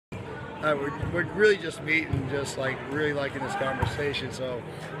We're really just meeting, just like really liking this conversation. So,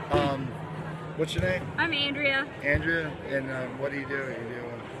 what's your name? I'm Andrea. Andrea, and what do you do?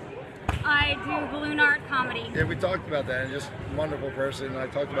 I do balloon art comedy. Yeah, we talked about that, and just a wonderful person. I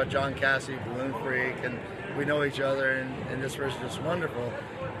talked about John Cassie, Balloon Freak, and we know each other, and this person's just wonderful.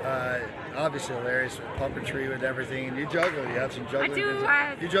 Obviously hilarious, puppetry with everything, and you juggle. You have some juggling.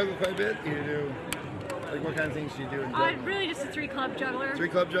 I do. You juggle quite a bit? You do, like, what kind of things do you do in juggling? Really just a 3-club juggler.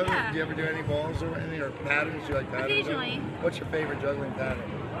 3-club juggler? Yeah. Do you ever do any balls or anything, or patterns? Do you like patterns? Occasionally. What's your favorite juggling pattern?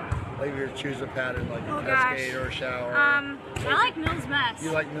 Like if you were to choose a pattern, like a cascade or a shower. I like Mill's Mess.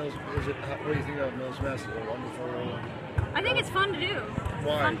 You like Mill's? What do you think of Mill's Mess? Is it wonderful? I think it's fun to do.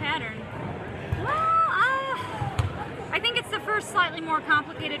 Why? Fun pattern. Well, I think it's the first slightly more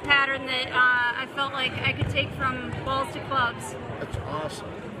complicated pattern that I felt like I could take from balls to clubs. That's awesome.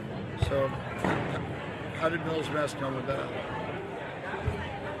 So, how did Mill's Mess come about?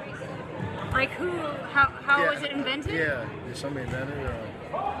 Like who? How was it invented? Yeah, did somebody invent it, or?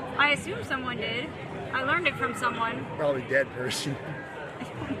 I assume someone did. I learned it from someone. Probably dead person,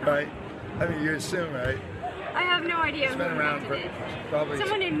 right? I mean, you assume, right? I have no idea It's who been around invented for it. probably.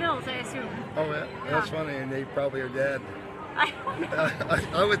 Someone named Mills, I assume. Oh, yeah, that's funny, and they probably are dead. I don't know.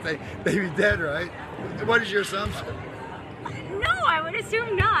 I would think they'd be dead, right? What is your assumption? No, I would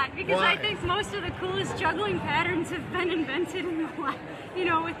assume not, because Why? I think most of the coolest juggling patterns have been invented in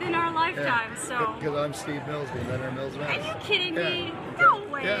within our lifetimes. So. Because I'm Steve Mills, the inventor of Mill's Mess. Are you kidding me? Yeah. No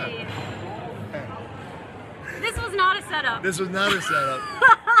way. Yeah. This was not a setup. This was not a setup.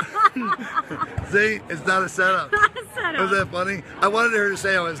 See, it's not a setup. Not a setup. Was that funny? I wanted her to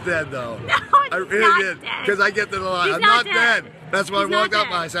say I was dead, though. No, I he's really not did, dead. because I get to the line. He's I'm not not dead. dead. That's why He's I walked not up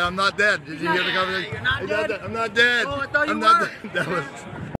and I dead. said, I'm not dead. Did you hear the conversation? You're not dead? I'm not dead. Oh, I thought you I'm were. not dead. That was.